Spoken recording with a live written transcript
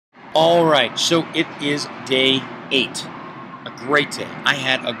All right, so it is day 8. A great day. I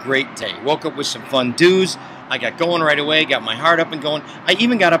had a great day. Woke up with some fun do's. I got going right away, got my heart up and going. I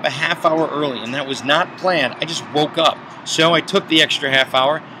even got up a half hour early, and that was not planned. I just woke up. So I took the extra half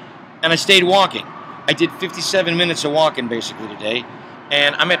hour, and I stayed walking. I did 57 minutes of walking basically today,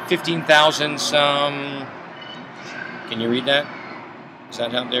 and I'm at 15,000 some. Can you read that? Is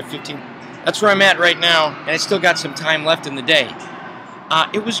that out there? 15. That's where I'm at right now, and I still got some time left in the day.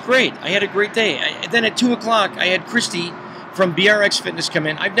 It was great. I had a great day. Then at 2 o'clock, I had Christy from BRX Fitness come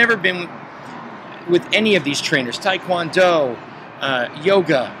in. I've never been with any of these trainers, Taekwondo,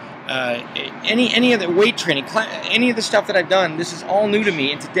 yoga, any of the weight training, any of the stuff that I've done. This is all new to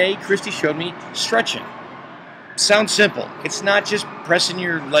me. And today, Christy showed me stretching. Sounds simple. It's not just pressing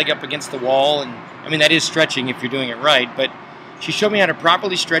your leg up against the wall. And I mean, that is stretching if you're doing it right. But she showed me how to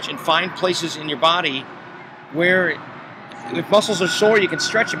properly stretch and find places in your body where if muscles are sore, you can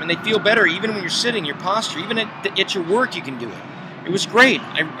stretch them, and they feel better even when you're sitting, your posture, even at your work, you can do it. It was great.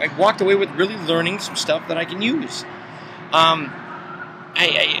 I walked away with really learning some stuff that I can use.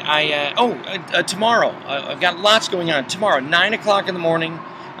 Tomorrow, I've got lots going on. Tomorrow, 9 o'clock in the morning,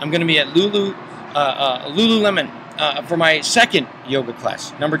 I'm going to be at Lululemon for my second yoga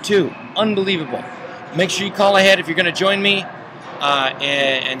class, number 2. Unbelievable. Make sure you call ahead if you're going to join me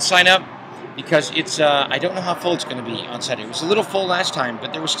and sign up. Because it's, I don't know how full it's going to be on Saturday. It was a little full last time,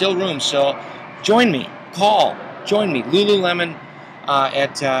 but there was still room. So join me, join me, Lululemon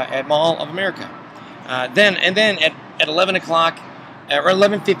at Mall of America. Then at 11 o'clock, or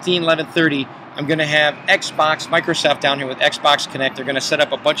 11:15, 11:30, I'm going to have Xbox, Microsoft down here with Xbox Connect. They're going to set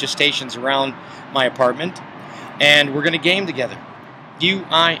up a bunch of stations around my apartment, and we're going to game together.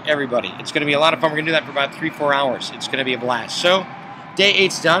 Everybody. It's going to be a lot of fun. We're going to do that for about 3-4 hours. It's going to be a blast. So day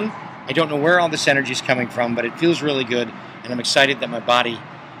 8's done. I don't know where all this energy is coming from, but it feels really good, and I'm excited that my body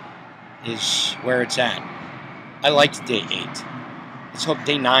is where it's at. I liked day 8. Let's hope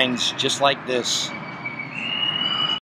day 9's just like this.